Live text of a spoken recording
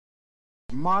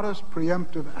Modest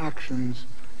preemptive actions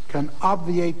can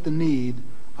obviate the need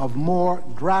of more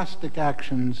drastic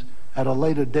actions at a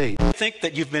later date. I think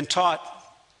that you've been taught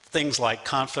things like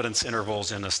confidence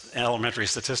intervals in an elementary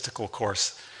statistical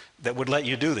course that would let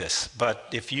you do this. But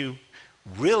if you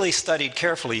really studied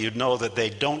carefully, you'd know that they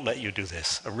don't let you do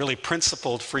this. A really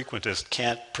principled frequentist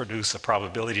can't produce a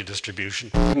probability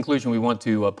distribution. The conclusion we want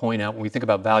to point out when we think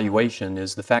about valuation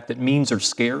is the fact that means are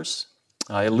scarce.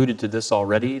 I alluded to this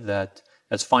already, that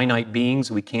as finite beings,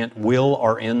 we can't will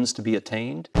our ends to be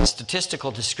attained.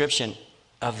 Statistical description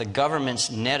of the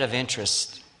government's net of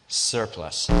interest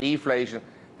surplus. Deflation,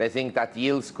 they think that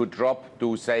yields could drop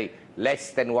to, say,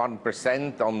 less than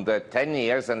 1% on the 10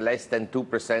 years and less than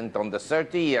 2% on the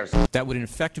 30 years. That would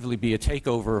effectively be a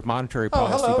takeover of monetary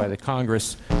policy by the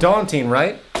Congress. Daunting,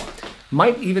 right?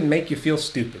 Might even make you feel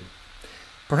stupid.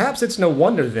 Perhaps it's no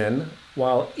wonder then,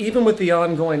 while even with the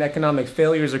ongoing economic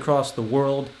failures across the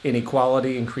world,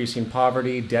 inequality, increasing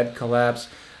poverty, debt collapse,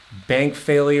 bank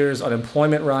failures,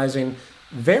 unemployment rising,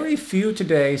 very few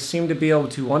today seem to be able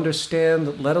to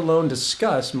understand, let alone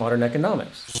discuss, modern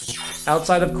economics.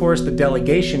 Outside, of course, the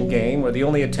delegation game, where the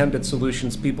only attempt at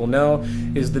solutions people know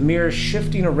is the mere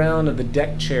shifting around of the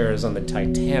deck chairs on the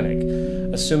Titanic,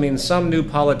 assuming some new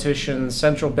politician,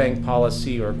 central bank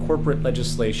policy, or corporate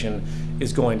legislation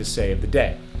is going to save the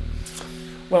day.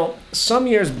 Well, some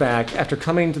years back, after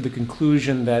coming to the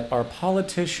conclusion that our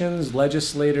politicians,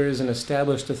 legislators, and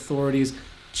established authorities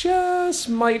just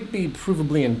might be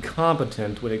provably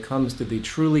incompetent when it comes to the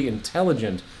truly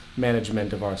intelligent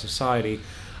management of our society,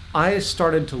 I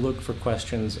started to look for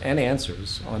questions and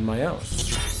answers on my own.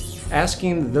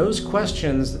 Asking those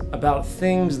questions about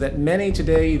things that many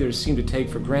today either seem to take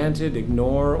for granted,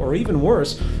 ignore, or even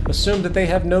worse, assume that they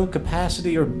have no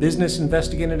capacity or business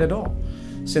investigating at all,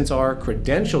 since our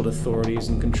credentialed authorities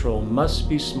in control must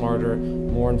be smarter,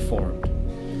 more informed.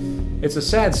 It's a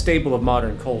sad staple of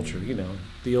modern culture, you know,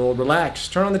 the old relax,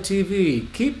 turn on the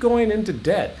TV, keep going into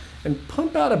debt, and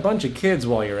pump out a bunch of kids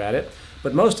while you're at it.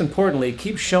 But most importantly,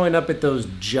 keep showing up at those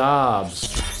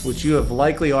jobs, which you have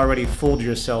likely already fooled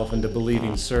yourself into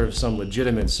believing serve some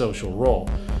legitimate social role.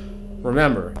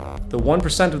 Remember, the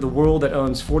 1% of the world that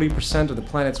owns 40% of the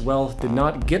planet's wealth did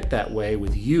not get that way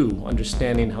with you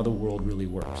understanding how the world really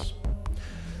works.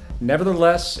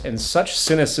 Nevertheless, and such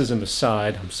cynicism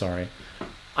aside,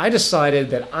 I decided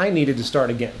that I needed to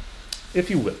start again, if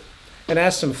you will, and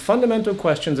ask some fundamental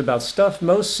questions about stuff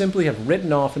most simply have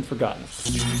written off and forgotten.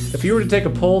 If you were to take a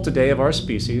poll today of our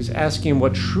species, asking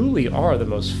what truly are the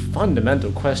most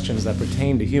fundamental questions that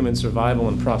pertain to human survival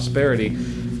and prosperity,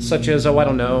 such as,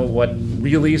 what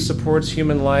really supports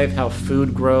human life, how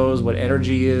food grows, what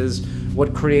energy is,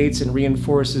 what creates and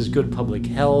reinforces good public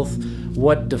health,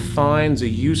 what defines a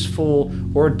useful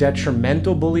or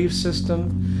detrimental belief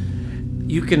system,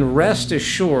 you can rest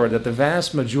assured that the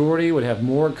vast majority would have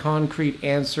more concrete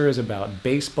answers about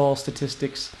baseball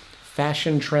statistics,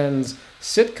 fashion trends,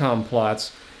 sitcom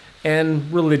plots,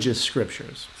 and religious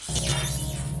scriptures.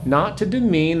 Not to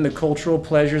demean the cultural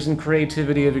pleasures and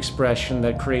creativity of expression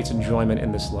that creates enjoyment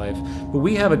in this life, but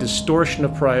we have a distortion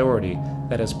of priority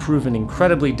that has proven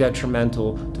incredibly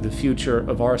detrimental to the future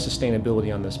of our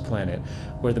sustainability on this planet,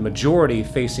 where the majority,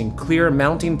 facing clear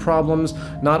mounting problems,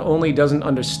 not only doesn't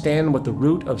understand what the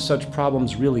root of such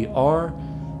problems really are,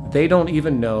 they don't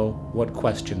even know what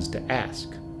questions to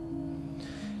ask.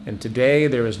 And today,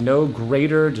 there is no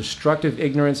greater destructive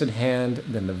ignorance at hand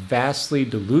than the vastly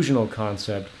delusional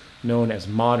concept known as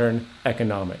modern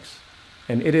economics.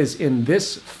 And it is in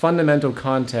this fundamental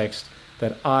context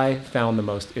that I found the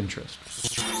most interest.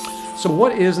 So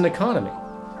what is an economy?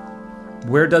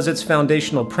 Where does its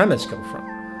foundational premise come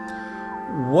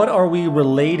from? What are we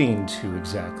relating to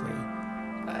exactly?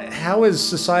 How is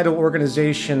societal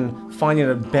organization finding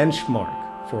a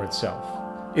benchmark for itself?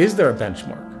 Is there a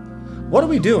benchmark? What are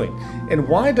we doing? And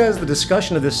why does the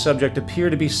discussion of this subject appear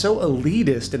to be so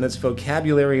elitist in its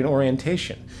vocabulary and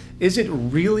orientation? Is it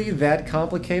really that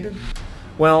complicated?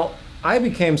 Well, I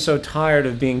became so tired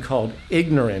of being called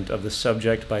ignorant of the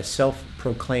subject by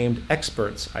self-proclaimed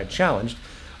experts I challenged,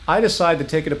 I decided to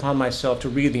take it upon myself to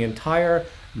read the entire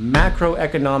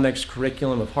macroeconomics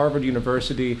curriculum of Harvard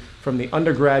University from the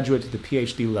undergraduate to the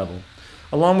PhD level,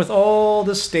 along with all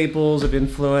the staples of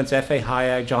influence, F.A.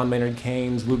 Hayek, John Maynard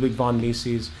Keynes, Ludwig von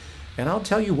Mises. And I'll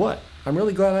tell you what, I'm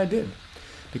really glad I did,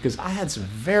 because I had some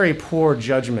very poor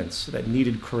judgments that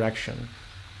needed correction.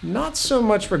 Not so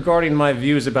much regarding my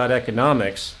views about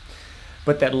economics,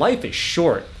 but that life is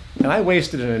short, and I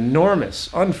wasted an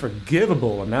enormous,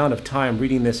 unforgivable amount of time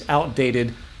reading this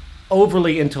outdated,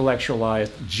 overly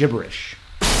intellectualized gibberish.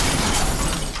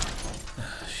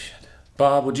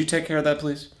 Bob, would you take care of that,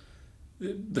 please?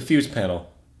 The fuse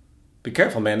panel. Be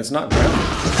careful, man, it's not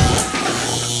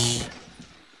grounded.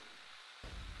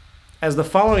 As the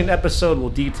following episode will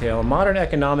detail, modern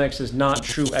economics is not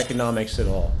true economics at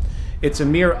all. It's a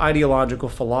mere ideological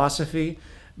philosophy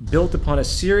built upon a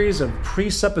series of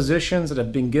presuppositions that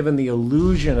have been given the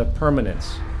illusion of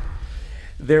permanence.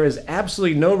 There is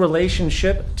absolutely no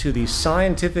relationship to the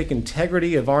scientific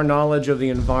integrity of our knowledge of the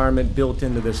environment built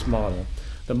into this model.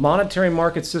 The monetary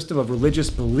market system of religious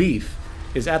belief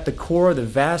is at the core of the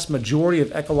vast majority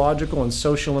of ecological and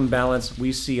social imbalance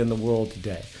we see in the world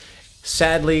today.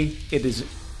 Sadly, it is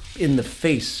in the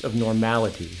face of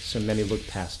normality, so many look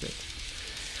past it.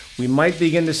 We might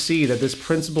begin to see that this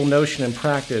principal notion and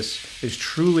practice is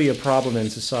truly a problem in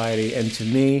society, and to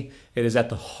me, it is at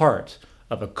the heart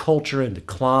of a culture in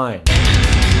decline.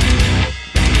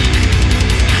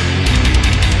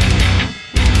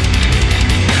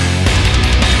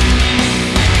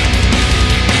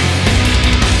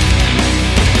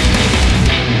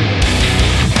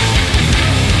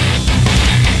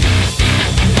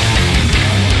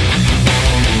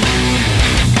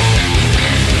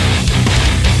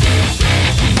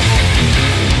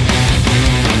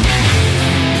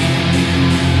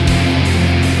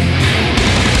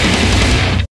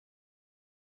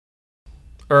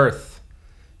 Earth.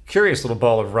 Curious little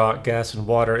ball of rock, gas, and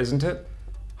water, isn't it?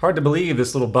 Hard to believe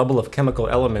this little bubble of chemical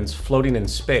elements floating in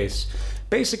space,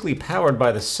 basically powered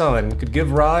by the sun, could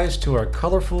give rise to our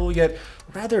colorful yet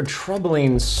rather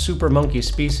troubling super monkey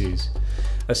species.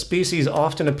 A species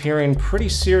often appearing pretty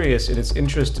serious in its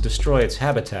interest to destroy its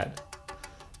habitat.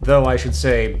 Though I should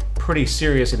say, pretty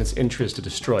serious in its interest to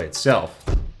destroy itself.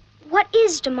 What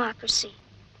is democracy?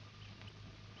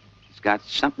 Got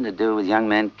something to do with young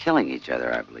men killing each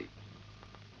other, I believe.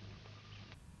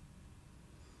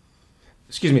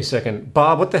 Excuse me a second.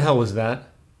 Bob, what the hell was that?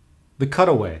 The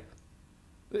cutaway.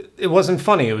 It wasn't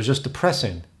funny, it was just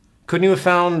depressing. Couldn't you have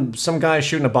found some guy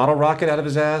shooting a bottle rocket out of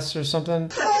his ass or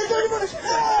something?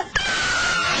 I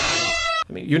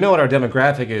mean, you know what our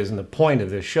demographic is and the point of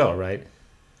this show, right?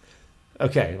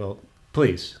 Okay, well,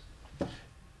 please.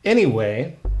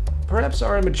 Anyway, perhaps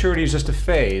our immaturity is just a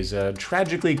phase, a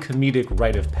tragically comedic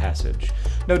rite of passage.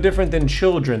 No different than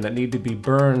children that need to be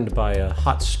burned by a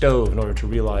hot stove in order to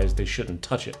realize they shouldn't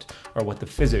touch it, or what the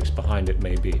physics behind it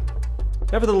may be.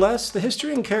 Nevertheless, the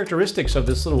history and characteristics of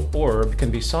this little orb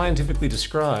can be scientifically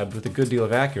described with a good deal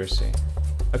of accuracy.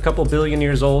 A couple billion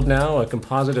years old now, a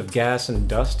composite of gas and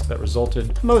dust that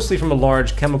resulted mostly from a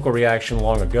large chemical reaction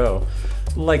long ago,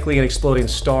 likely an exploding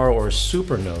star or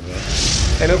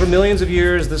supernova. And over millions of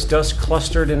years, this dust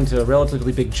clustered into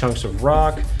relatively big chunks of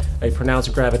rock, a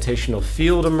pronounced gravitational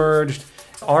field emerged,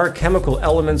 our chemical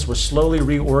elements were slowly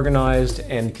reorganized,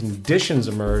 and conditions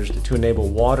emerged to enable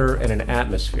water and an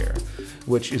atmosphere,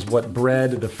 which is what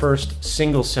bred the first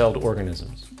single-celled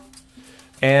organisms.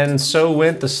 And so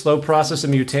went the slow process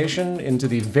of mutation into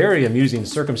the very amusing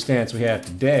circumstance we have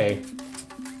today,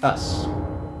 us.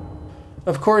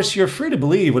 Of course, you're free to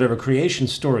believe whatever creation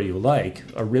story you like.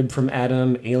 A rib from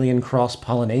Adam, alien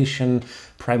cross-pollination,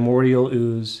 primordial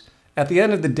ooze. At the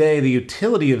end of the day, the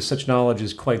utility of such knowledge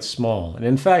is quite small. And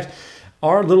in fact,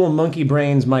 our little monkey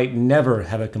brains might never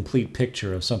have a complete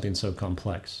picture of something so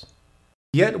complex.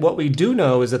 Yet what we do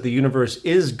know is that the universe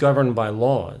is governed by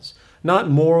laws.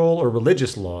 Not moral or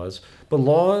religious laws, but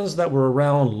laws that were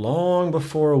around long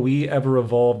before we ever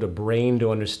evolved a brain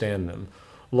to understand them.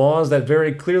 Laws that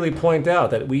very clearly point out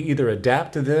that we either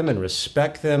adapt to them and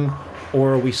respect them,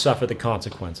 or we suffer the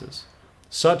consequences.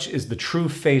 Such is the true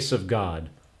face of God,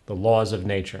 the laws of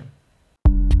nature.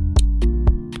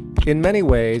 In many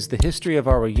ways, the history of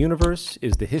our universe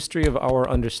is the history of our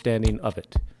understanding of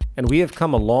it. And we have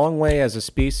come a long way as a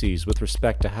species with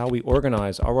respect to how we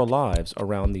organize our lives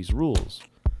around these rules.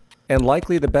 And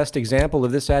likely the best example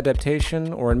of this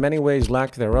adaptation, or in many ways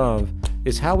lack thereof,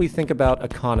 is how we think about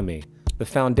economy, the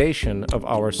foundation of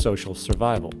our social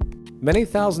survival. Many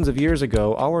thousands of years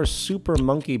ago, our super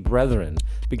monkey brethren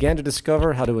began to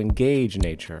discover how to engage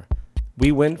nature.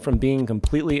 We went from being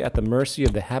completely at the mercy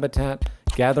of the habitat,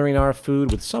 gathering our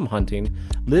food with some hunting,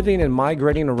 living and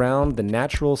migrating around the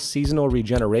natural seasonal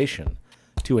regeneration,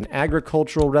 to an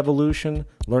agricultural revolution,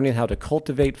 learning how to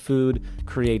cultivate food,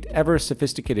 create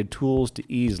ever-sophisticated tools to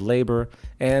ease labor,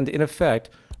 and, in effect,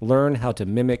 learn how to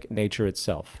mimic nature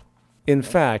itself. In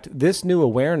fact, this new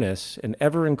awareness and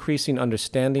ever-increasing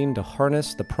understanding to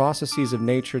harness the processes of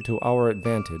nature to our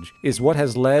advantage is what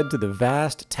has led to the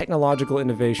vast technological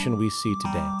innovation we see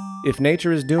today. If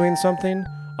nature is doing something,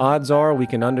 odds are we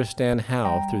can understand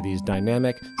how through these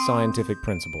dynamic scientific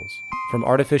principles. From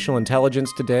artificial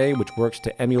intelligence today, which works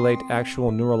to emulate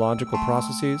actual neurological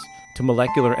processes, to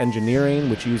molecular engineering,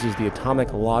 which uses the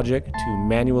atomic logic to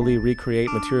manually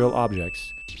recreate material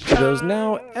objects, to those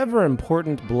now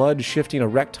ever-important blood-shifting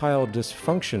erectile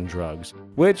dysfunction drugs,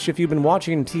 which, if you've been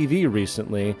watching TV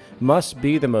recently, must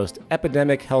be the most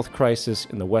epidemic health crisis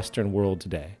in the Western world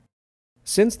today.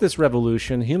 Since this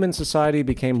revolution, human society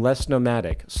became less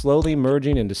nomadic, slowly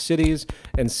merging into cities,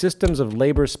 and systems of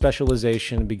labor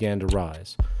specialization began to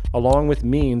rise, along with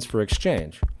means for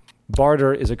exchange.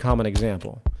 Barter is a common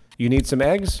example. You need some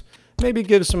eggs? Maybe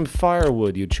give some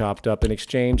firewood you chopped up in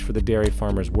exchange for the dairy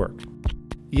farmer's work.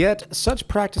 Yet, such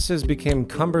practices became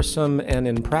cumbersome and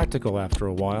impractical after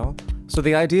a while, so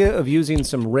the idea of using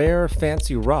some rare,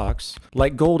 fancy rocks,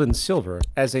 like gold and silver,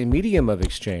 as a medium of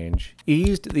exchange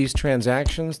eased these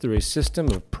transactions through a system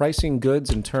of pricing goods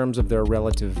in terms of their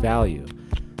relative value.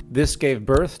 This gave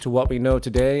birth to what we know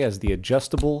today as the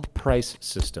adjustable price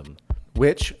system,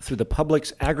 which, through the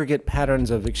public's aggregate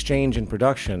patterns of exchange and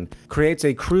production, creates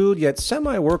a crude yet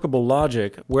semi-workable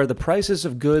logic where the prices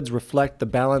of goods reflect the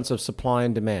balance of supply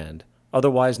and demand,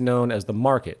 otherwise known as the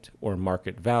market or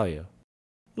market value.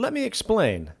 Let me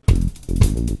explain.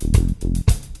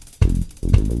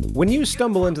 When you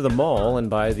stumble into the mall and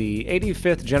buy the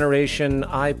 85th generation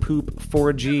iPoop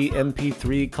 4G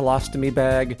MP3 colostomy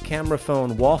bag camera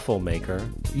phone waffle maker,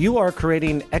 you are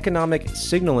creating economic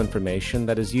signal information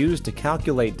that is used to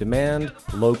calculate demand,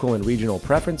 local and regional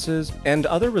preferences, and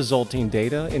other resulting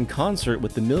data in concert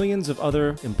with the millions of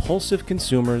other impulsive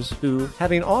consumers who,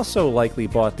 having also likely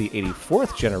bought the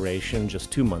 84th generation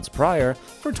just 2 months prior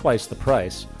for twice the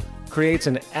price, creates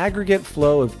an aggregate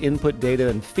flow of input data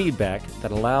and feedback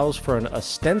that allows for an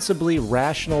ostensibly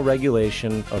rational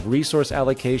regulation of resource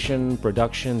allocation,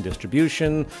 production,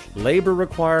 distribution, labor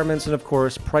requirements, and of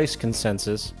course, price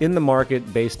consensus in the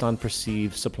market based on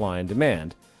perceived supply and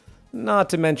demand. Not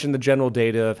to mention the general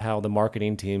data of how the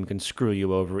marketing team can screw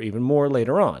you over even more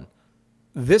later on.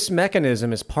 This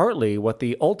mechanism is partly what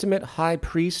the ultimate high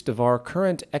priest of our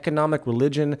current economic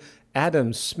religion,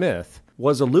 Adam Smith,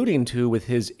 was alluding to with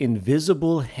his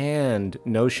invisible hand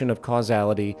notion of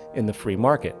causality in the free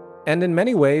market. And in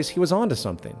many ways, he was onto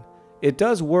something. It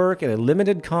does work in a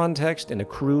limited context in a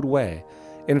crude way.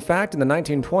 In fact, in the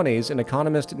 1920s, an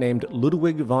economist named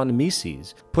Ludwig von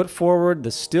Mises put forward the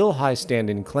still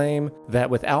high-standing claim that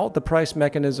without the price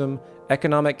mechanism,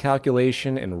 economic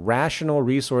calculation and rational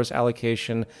resource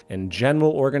allocation and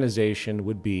general organization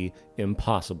would be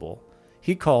impossible.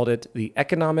 He called it the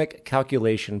economic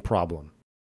calculation problem.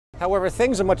 However,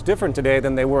 things are much different today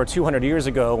than they were 200 years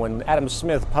ago when Adam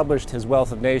Smith published his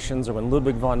Wealth of Nations or when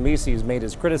Ludwig von Mises made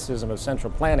his criticism of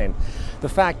central planning. The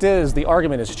fact is, the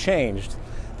argument has changed.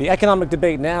 The economic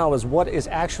debate now is what is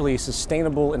actually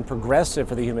sustainable and progressive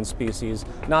for the human species,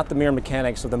 not the mere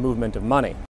mechanics of the movement of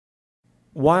money.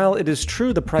 While it is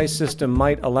true the price system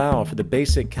might allow for the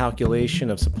basic calculation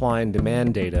of supply and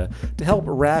demand data to help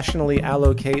rationally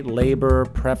allocate labor,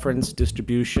 preference,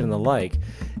 distribution, and the like,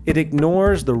 it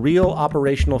ignores the real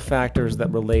operational factors that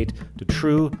relate to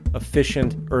true,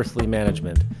 efficient, earthly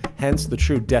management, hence the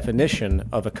true definition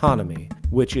of economy,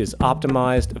 which is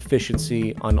optimized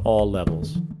efficiency on all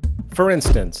levels. For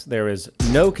instance, there is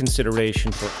no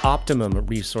consideration for optimum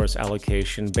resource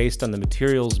allocation based on the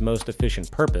material's most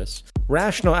efficient purpose.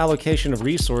 Rational allocation of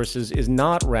resources is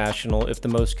not rational if the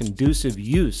most conducive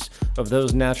use of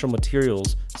those natural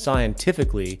materials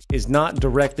scientifically is not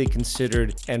directly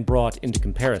considered and brought into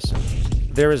comparison.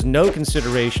 There is no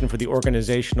consideration for the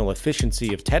organizational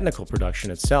efficiency of technical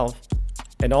production itself.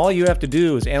 And all you have to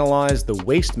do is analyze the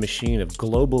waste machine of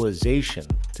globalization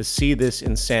to see this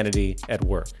insanity at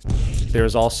work. There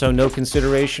is also no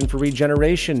consideration for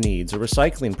regeneration needs or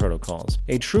recycling protocols,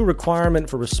 a true requirement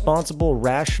for responsible,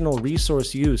 rational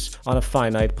resource use on a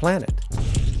finite planet.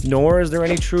 Nor is there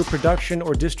any true production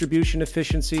or distribution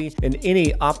efficiency in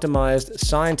any optimized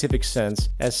scientific sense,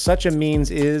 as such a means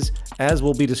is, as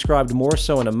will be described more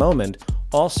so in a moment,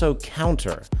 also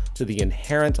counter to the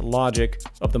inherent logic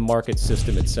of the market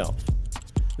system itself.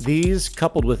 These,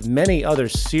 coupled with many other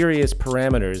serious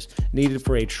parameters needed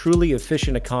for a truly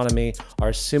efficient economy,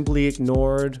 are simply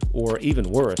ignored, or even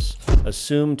worse,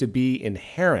 assumed to be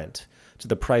inherent to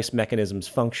the price mechanism's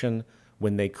function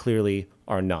when they clearly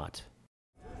are not.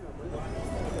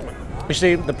 You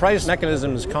see, the price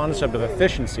mechanism's concept of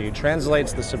efficiency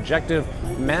translates the subjective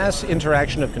mass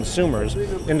interaction of consumers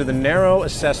into the narrow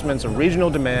assessments of regional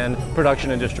demand,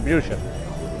 production, and distribution.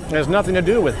 It has nothing to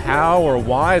do with how or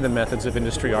why the methods of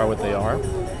industry are what they are.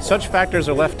 Such factors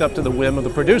are left up to the whim of the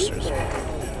producers,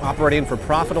 operating for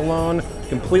profit alone,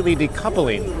 completely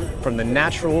decoupling from the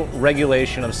natural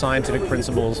regulation of scientific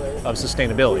principles of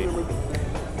sustainability.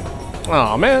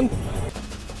 Oh man.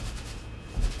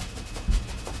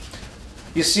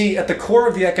 You see, at the core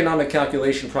of the economic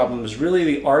calculation problem is really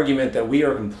the argument that we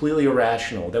are completely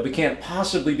irrational, that we can't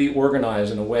possibly be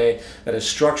organized in a way that is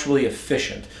structurally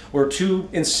efficient. We're too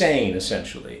insane,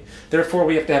 essentially. Therefore,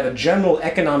 we have to have a general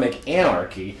economic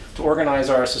anarchy to organize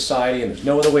our society, and there's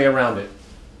no other way around it.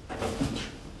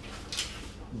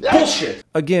 Bullshit!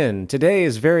 Again, today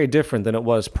is very different than it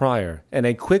was prior, and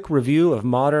a quick review of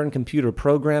modern computer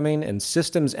programming and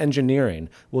systems engineering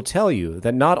will tell you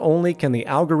that not only can the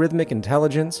algorithmic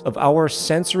intelligence of our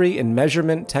sensory and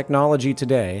measurement technology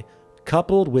today,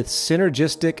 coupled with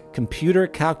synergistic computer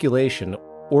calculation,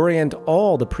 orient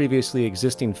all the previously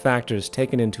existing factors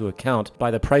taken into account by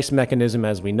the price mechanism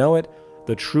as we know it,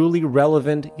 the truly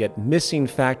relevant yet missing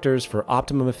factors for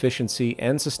optimum efficiency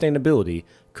and sustainability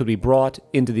could be brought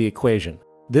into the equation.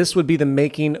 This would be the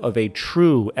making of a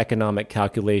true economic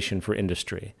calculation for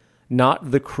industry, not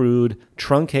the crude,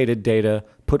 truncated data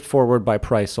put forward by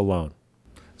price alone.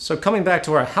 So coming back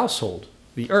to our household,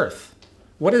 the Earth,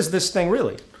 what is this thing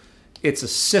really? It's a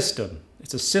system.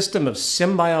 It's a system of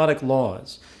symbiotic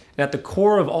laws. And at the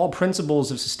core of all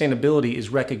principles of sustainability is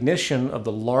recognition of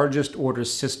the largest order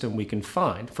system we can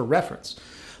find. For reference,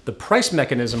 the price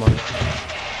mechanism on...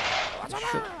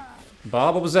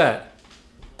 Bob, what was that?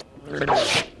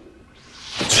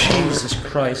 Jesus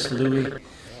Christ, Louis.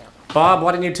 Bob,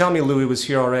 why didn't you tell me Louis was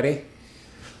here already?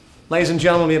 Ladies and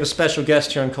gentlemen, we have a special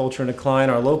guest here on Culture and Decline,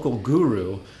 our local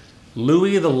guru,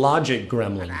 Louis the Logic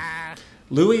Gremlin.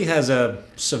 Louis has a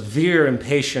severe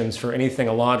impatience for anything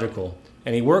illogical,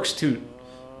 and he works to...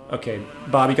 Okay,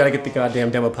 Bob, you gotta get the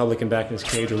goddamn demo publican back in his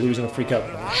cage or Louis gonna freak out.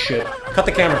 Oh, shit. Cut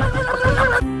the camera.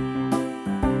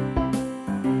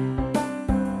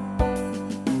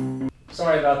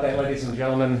 Sorry about that, ladies and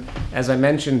gentlemen. As I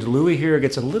mentioned, Louis here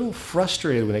gets a little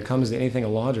frustrated when it comes to anything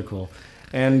illogical,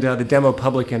 and the demo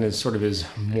publican is sort of his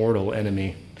mortal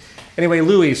enemy. Anyway,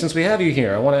 Louis, since we have you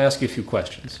here, I want to ask you a few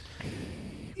questions.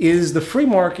 Is the free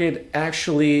market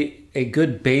actually a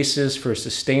good basis for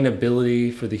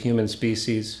sustainability for the human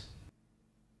species?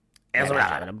 Okay,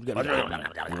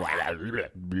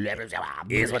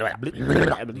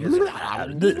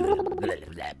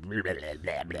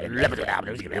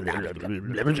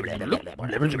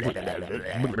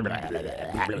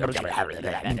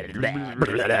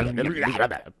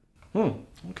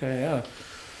 yeah.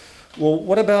 Well,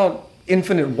 what about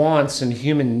infinite wants and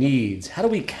human needs? How do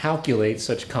we calculate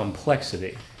such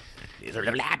complexity?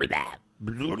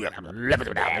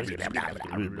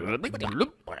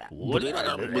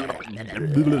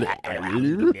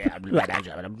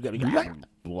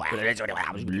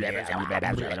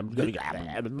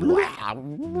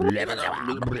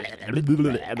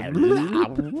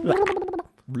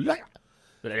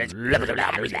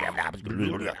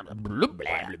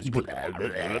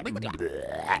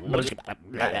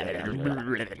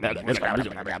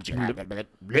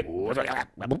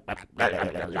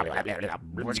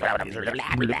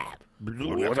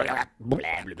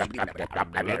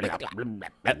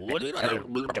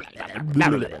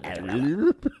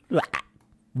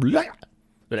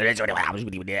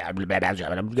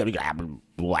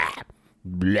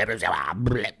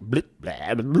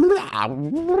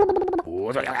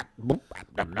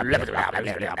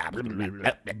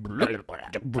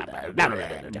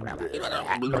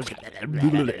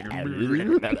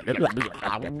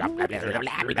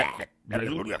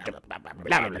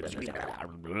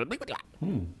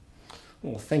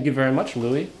 Well, thank you very much,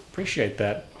 Louis. Appreciate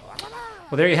that.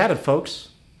 Well, there you have it, folks.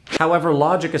 However,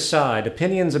 logic aside,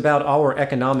 opinions about our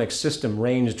economic system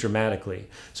range dramatically.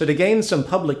 So to gain some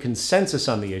public consensus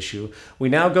on the issue, we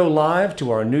now go live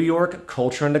to our New York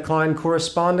Culture and Decline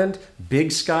correspondent,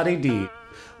 Big Scotty D,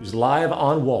 who's live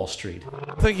on Wall Street.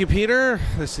 Thank you, Peter.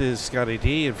 This is Scotty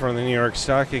D in front of the New York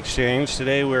Stock Exchange.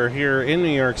 Today we're here in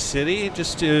New York City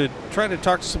just to try to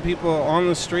talk to some people on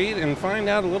the street and find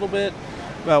out a little bit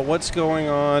about what's going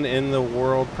on in the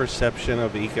world perception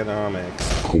of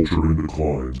economics. Culture and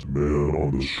Decline, man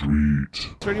on the street.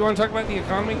 Sir, do you want to talk about the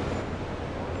economy?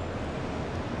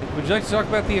 Would you like to talk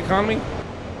about the economy?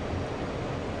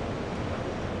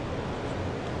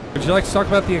 Would you like to talk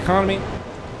about the economy?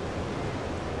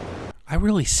 I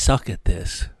really suck at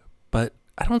this, but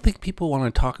I don't think people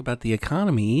want to talk about the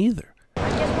economy either. I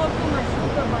just walked to my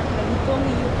supermarket. He told me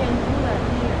you can do that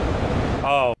here.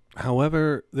 Oh.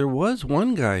 However, there was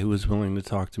one guy who was willing to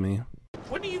talk to me.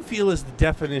 What do you feel is the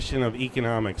definition of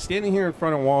economics? Standing here in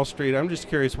front of Wall Street, I'm just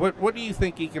curious, what do you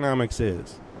think economics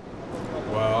is?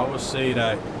 Well, I would say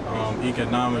that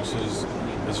economics is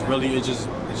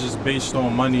it's just based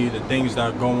on money, the things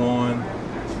that go on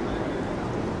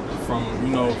from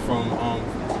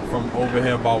over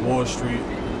here by Wall Street.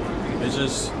 It's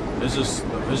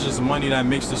just money that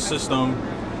makes the system,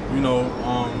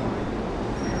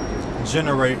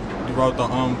 generate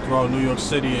throughout New York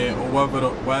City or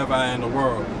wherever in the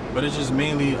world. But it's just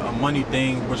mainly a money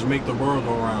thing which make the world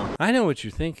go round. I know what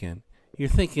you're thinking. You're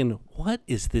thinking, what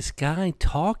is this guy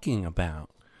talking about?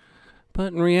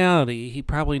 But in reality, he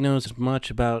probably knows as much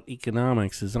about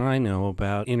economics as I know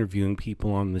about interviewing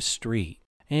people on the street.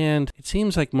 And it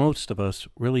seems like most of us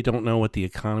really don't know what the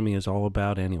economy is all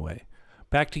about anyway.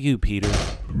 Back to you, Peter.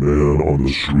 Man on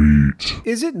the street.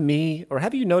 Is it me, or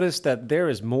have you noticed that there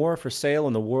is more for sale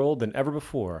in the world than ever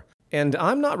before? And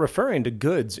I'm not referring to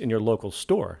goods in your local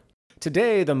store.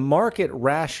 Today, the market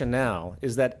rationale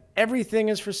is that everything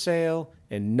is for sale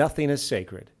and nothing is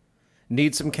sacred.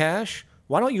 Need some cash?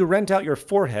 Why don't you rent out your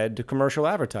forehead to commercial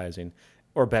advertising?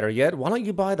 Or better yet, why don't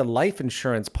you buy the life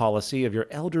insurance policy of your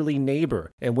elderly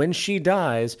neighbor, and when she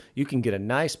dies, you can get a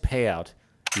nice payout.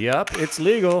 Yup, it's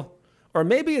legal. Or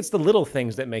maybe it's the little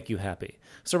things that make you happy.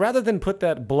 So rather than put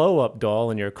that blow-up doll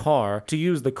in your car to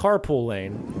use the carpool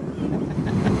lane,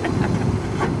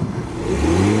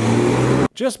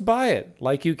 just buy it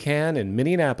like you can in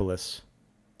Minneapolis.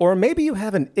 Or maybe you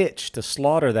have an itch to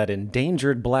slaughter that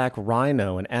endangered black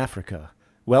rhino in Africa.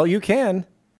 Well, you can.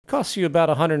 Costs you about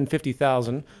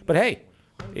 $150,000, but hey,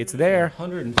 it's there.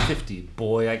 $150,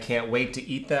 boy, I can't wait to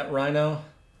eat that rhino.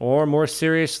 Or more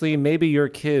seriously, maybe your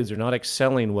kids are not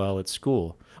excelling well at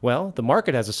school. Well, the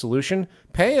market has a solution.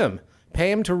 Pay them.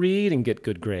 Pay them to read and get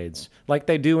good grades, like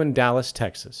they do in Dallas,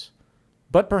 Texas.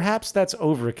 But perhaps that's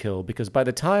overkill, because by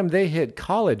the time they hit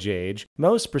college age,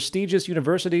 most prestigious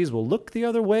universities will look the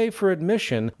other way for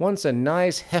admission once a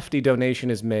nice hefty donation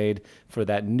is made for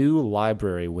that new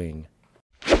library wing.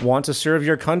 Want to serve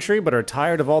your country but are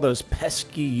tired of all those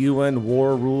pesky UN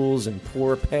war rules and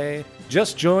poor pay?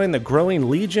 Just join the growing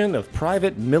legion of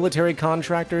private military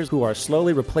contractors who are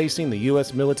slowly replacing the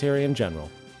US military in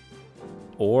general.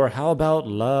 Or how about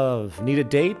love? Need a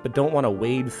date but don't want to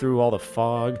wade through all the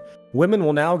fog? Women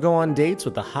will now go on dates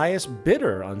with the highest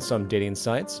bidder on some dating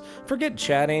sites. Forget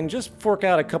chatting, just fork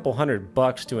out a couple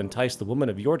 $100 to entice the woman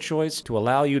of your choice to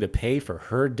allow you to pay for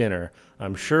her dinner.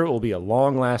 I'm sure it will be a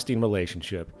long-lasting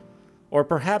relationship. Or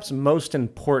perhaps most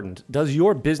important, does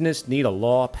your business need a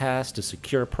law passed to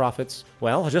secure profits?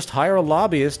 Well, just hire a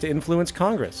lobbyist to influence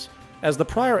Congress. As the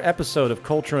prior episode of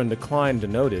Culture in Decline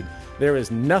denoted, there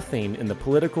is nothing in the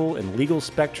political and legal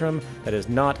spectrum that is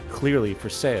not clearly for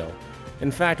sale. In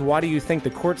fact, why do you think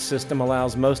the court system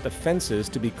allows most offenses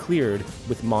to be cleared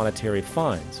with monetary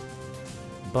fines?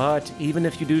 But even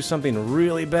if you do something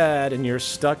really bad and you're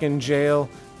stuck in jail,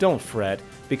 don't fret,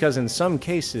 because in some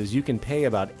cases you can pay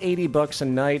about $80 a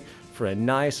night for a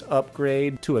nice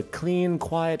upgrade to a clean,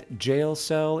 quiet jail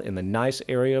cell in the nice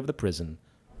area of the prison.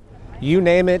 You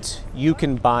name it, you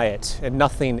can buy it, and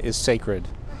nothing is sacred.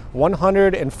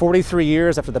 143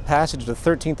 years after the passage of the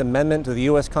 13th Amendment to the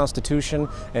U.S. Constitution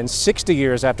and 60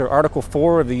 years after Article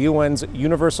 4 of the UN's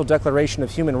Universal Declaration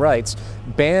of Human Rights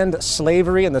banned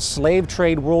slavery and the slave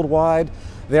trade worldwide,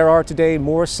 there are today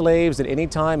more slaves than any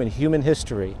time in human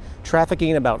history,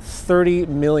 trafficking about 30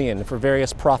 million for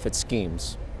various profit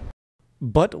schemes.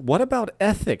 But what about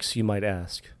ethics, you might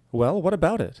ask? Well, what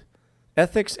about it?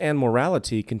 Ethics and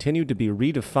morality continue to be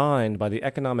redefined by the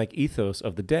economic ethos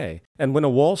of the day, and when a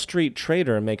Wall Street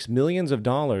trader makes millions of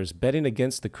dollars betting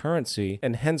against the currency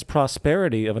and hence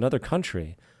prosperity of another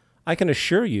country, I can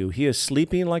assure you he is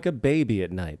sleeping like a baby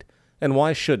at night. And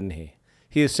why shouldn't he?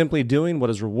 He is simply doing what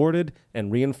is rewarded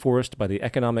and reinforced by the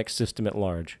economic system at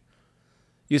large.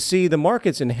 You see, the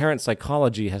market's inherent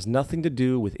psychology has nothing to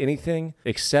do with anything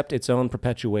except its own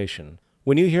perpetuation.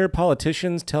 When you hear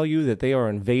politicians tell you that they are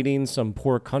invading some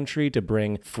poor country to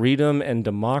bring freedom and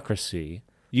democracy,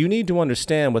 you need to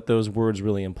understand what those words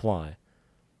really imply.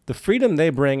 The freedom they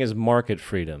bring is market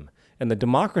freedom, and the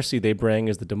democracy they bring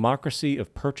is the democracy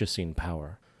of purchasing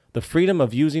power, the freedom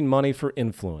of using money for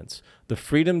influence, the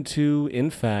freedom to,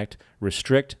 in fact,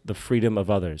 restrict the freedom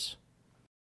of others.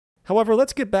 However,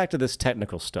 let's get back to this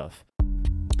technical stuff.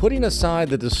 Putting aside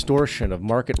the distortion of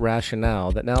market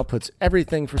rationale that now puts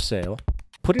everything for sale,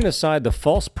 putting aside the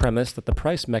false premise that the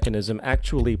price mechanism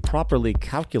actually properly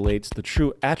calculates the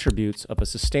true attributes of a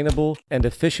sustainable and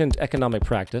efficient economic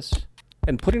practice,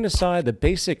 and putting aside the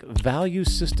basic value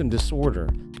system disorder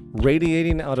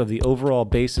radiating out of the overall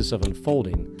basis of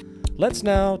unfolding, let's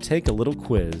now take a little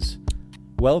quiz.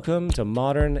 Welcome to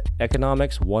Modern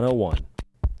Economics 101.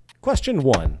 Question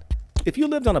 1. If you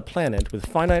lived on a planet with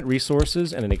finite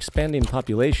resources and an expanding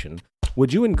population,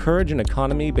 Would you encourage an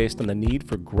economy based on the need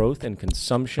for growth and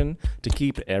consumption to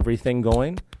keep everything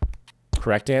going?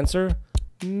 Correct answer?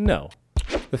 No.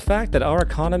 The fact that our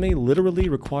economy literally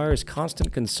requires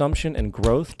constant consumption and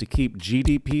growth to keep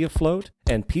GDP afloat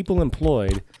and people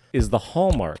employed is the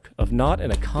hallmark of not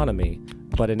an economy,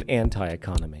 but an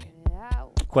anti-economy.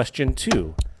 Question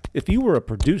 2. If you were a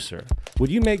producer,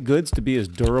 would you make goods to be as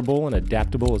durable and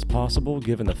adaptable as possible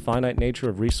given the finite nature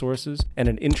of resources and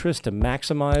an interest to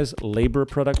maximize labor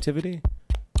productivity?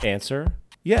 Answer: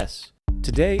 yes.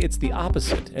 Today, it's the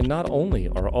opposite, and not only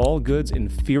are all goods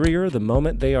inferior the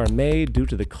moment they are made due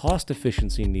to the cost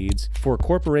efficiency needs for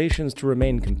corporations to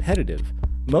remain competitive,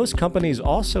 most companies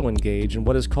also engage in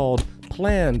what is called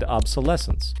planned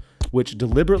obsolescence, which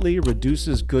deliberately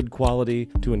reduces good quality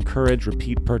to encourage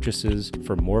repeat purchases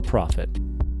for more profit.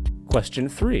 Question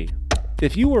 3.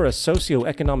 If you were a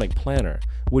socioeconomic planner,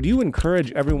 would you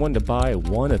encourage everyone to buy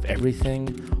one of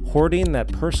everything, hoarding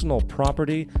that personal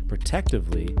property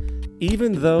protectively,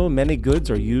 even though many goods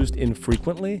are used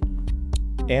infrequently?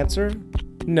 Answer: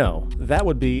 no, that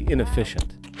would be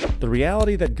inefficient. The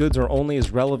reality that goods are only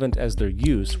as relevant as their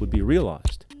use would be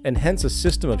realized, and hence a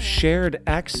system of shared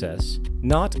access,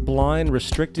 not blind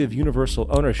restrictive universal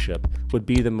ownership, would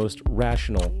be the most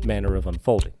rational manner of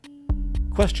unfolding.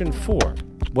 Question 4.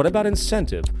 What about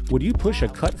incentive? Would you push a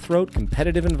cutthroat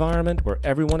competitive environment where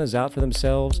everyone is out for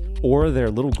themselves or their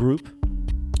little group?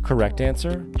 Correct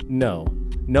answer: no.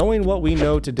 Knowing what we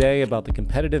know today about the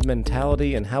competitive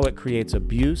mentality and how it creates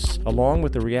abuse, along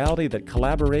with the reality that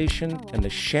collaboration and the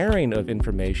sharing of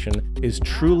information is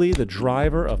truly the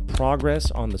driver of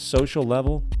progress on the social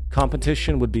level,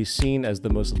 competition would be seen as the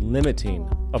most limiting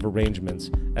of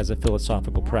arrangements as a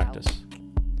philosophical practice.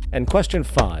 And question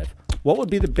 5. What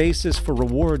would be the basis for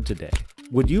reward today?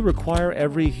 Would you require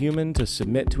every human to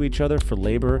submit to each other for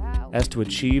labor as to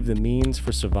achieve the means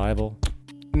for survival?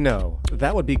 No,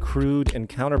 that would be crude and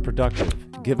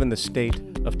counterproductive given the state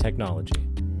of technology.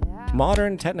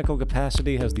 Modern technical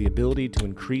capacity has the ability to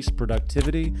increase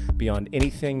productivity beyond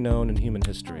anything known in human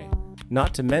history,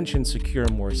 not to mention secure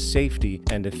more safety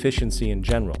and efficiency in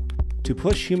general. To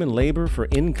push human labor for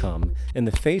income in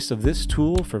the face of this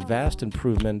tool for vast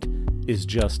improvement is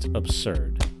just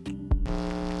absurd.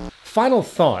 Final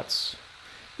thoughts.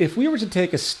 If we were to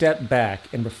take a step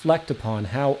back and reflect upon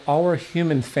how our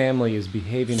human family is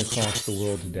behaving across the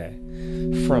world today,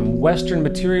 from Western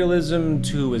materialism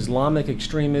to Islamic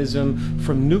extremism,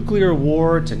 from nuclear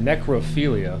war to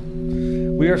necrophilia,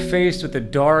 we are faced with a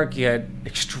dark yet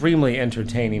extremely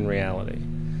entertaining reality.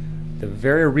 The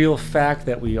very real fact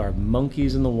that we are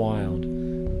monkeys in the wild,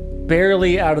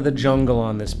 barely out of the jungle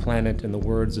on this planet, in the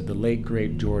words of the late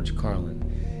great George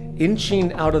Carlin,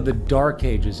 inching out of the dark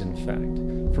ages, in fact,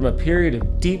 from a period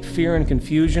of deep fear and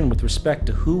confusion with respect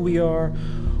to who we are,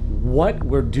 what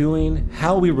we're doing,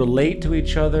 how we relate to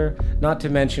each other, not to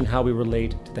mention how we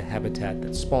relate to the habitat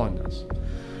that spawned us.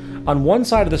 On one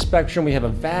side of the spectrum, we have a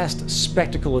vast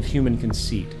spectacle of human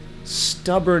conceit,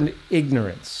 stubborn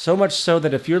ignorance, so much so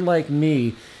that if you're like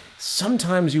me,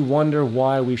 sometimes you wonder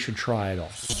why we should try at all.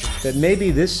 That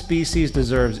maybe this species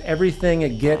deserves everything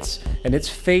it gets, and its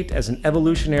fate as an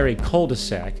evolutionary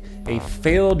cul-de-sac, a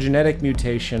failed genetic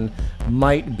mutation,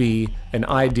 might be an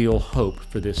ideal hope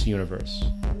for this universe.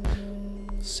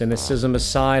 Cynicism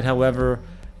aside, however,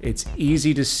 it's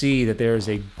easy to see that there is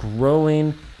a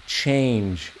growing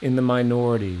change in the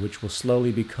minority, which will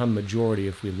slowly become majority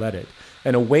if we let it.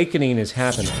 An awakening is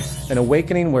happening. An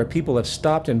awakening where people have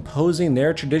stopped imposing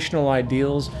their traditional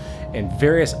ideals and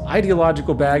various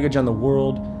ideological baggage on the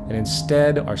world and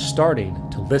instead are starting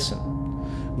to listen.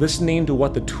 Listening to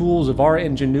what the tools of our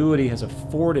ingenuity has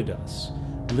afforded us.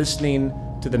 Listening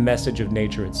to the message of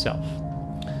nature itself.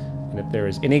 And if there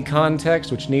is any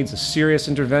context which needs a serious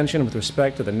intervention with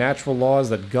respect to the natural laws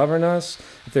that govern us,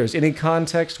 if there is any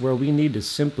context where we need to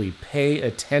simply pay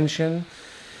attention,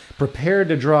 prepared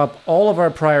to drop all of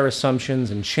our prior assumptions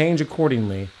and change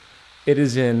accordingly, it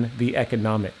is in the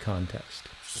economic context.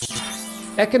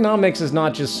 Economics is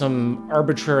not just some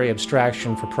arbitrary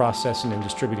abstraction for processing and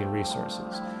distributing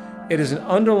resources. It is an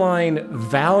underlying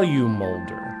value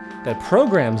molder that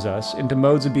programs us into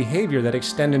modes of behavior that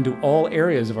extend into all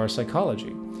areas of our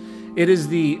psychology. It is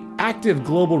the active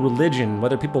global religion,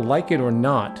 whether people like it or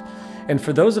not. And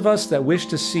for those of us that wish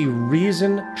to see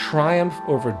reason triumph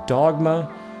over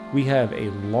dogma, we have a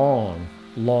long,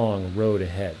 long road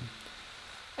ahead.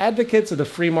 Advocates of the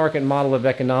free market model of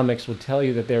economics will tell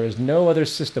you that there is no other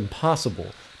system possible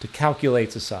to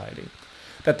calculate society,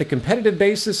 that the competitive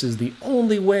basis is the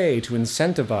only way to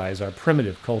incentivize our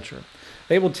primitive culture,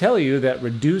 They will tell you that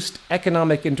reduced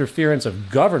economic interference of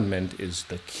government is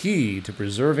the key to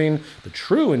preserving the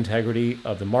true integrity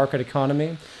of the market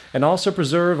economy and also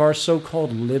preserve our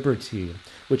so-called liberty,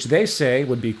 which they say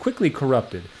would be quickly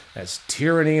corrupted, as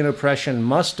tyranny and oppression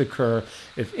must occur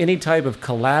if any type of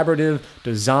collaborative,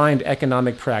 designed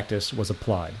economic practice was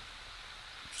applied.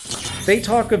 They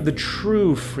talk of the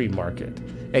true free market,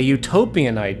 a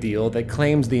utopian ideal that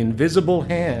claims the invisible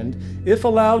hand, if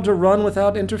allowed to run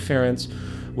without interference,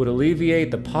 would alleviate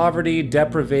the poverty,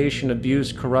 deprivation,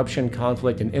 abuse, corruption,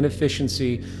 conflict, and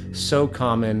inefficiency so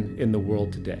common in the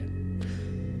world today.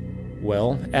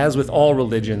 Well, as with all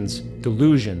religions,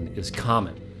 delusion is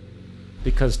common.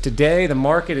 Because today the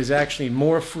market is actually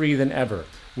more free than ever,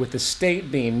 with the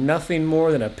state being nothing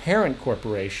more than a parent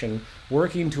corporation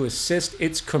working to assist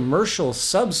its commercial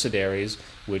subsidiaries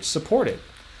which support it.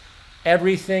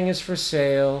 Everything is for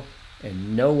sale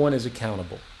and no one is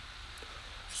accountable.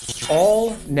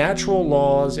 All natural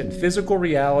laws and physical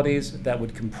realities that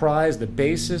would comprise the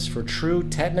basis for true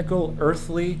technical,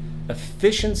 earthly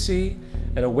efficiency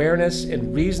and awareness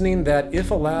and reasoning that,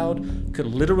 if allowed, could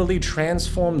literally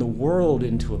transform the world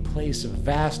into a place of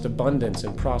vast abundance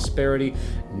and prosperity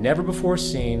never before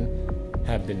seen,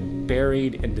 have been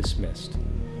buried and dismissed,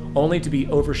 only to be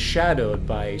overshadowed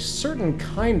by a certain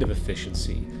kind of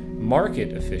efficiency,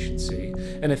 market efficiency,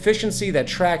 an efficiency that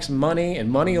tracks money and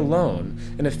money alone,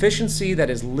 an efficiency that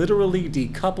is literally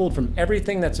decoupled from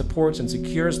everything that supports and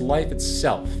secures life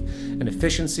itself, an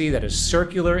efficiency that is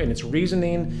circular in its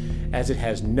reasoning as it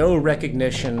has no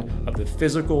recognition of the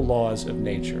physical laws of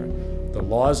nature. The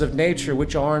laws of nature,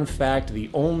 which are in fact the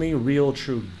only real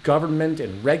true government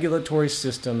and regulatory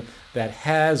system that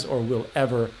has or will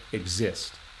ever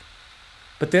exist.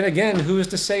 But then again, who is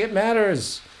to say it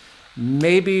matters?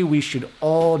 Maybe we should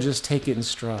all just take it in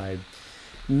stride.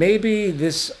 Maybe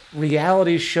this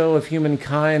reality show of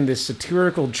humankind, this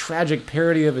satirical, tragic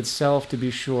parody of itself, to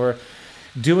be sure,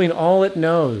 doing all it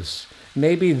knows,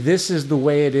 maybe this is the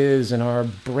way it is, and our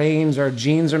brains, our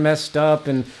genes are messed up,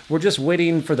 and we're just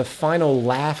waiting for the final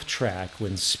laugh track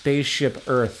when Spaceship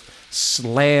Earth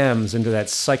slams into that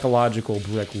psychological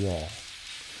brick wall.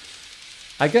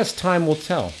 I guess time will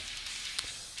tell.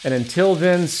 And until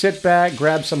then, sit back,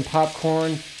 grab some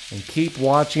popcorn, and keep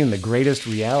watching the greatest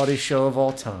reality show of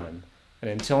all time.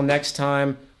 And until next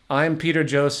time, I'm Peter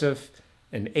Joseph,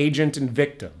 an agent and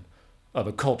victim of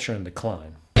a culture in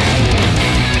decline.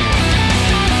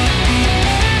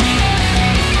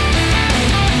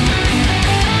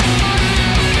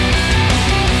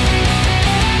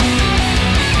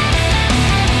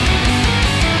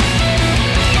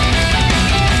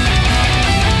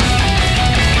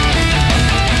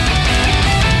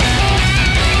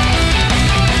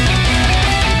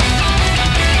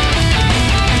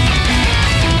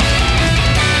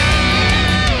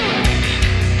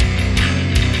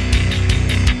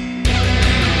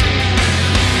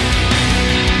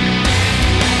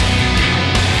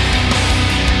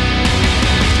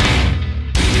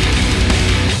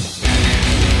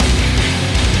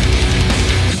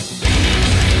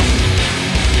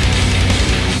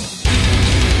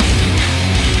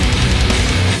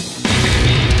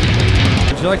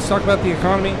 Would you like to talk about the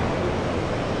economy?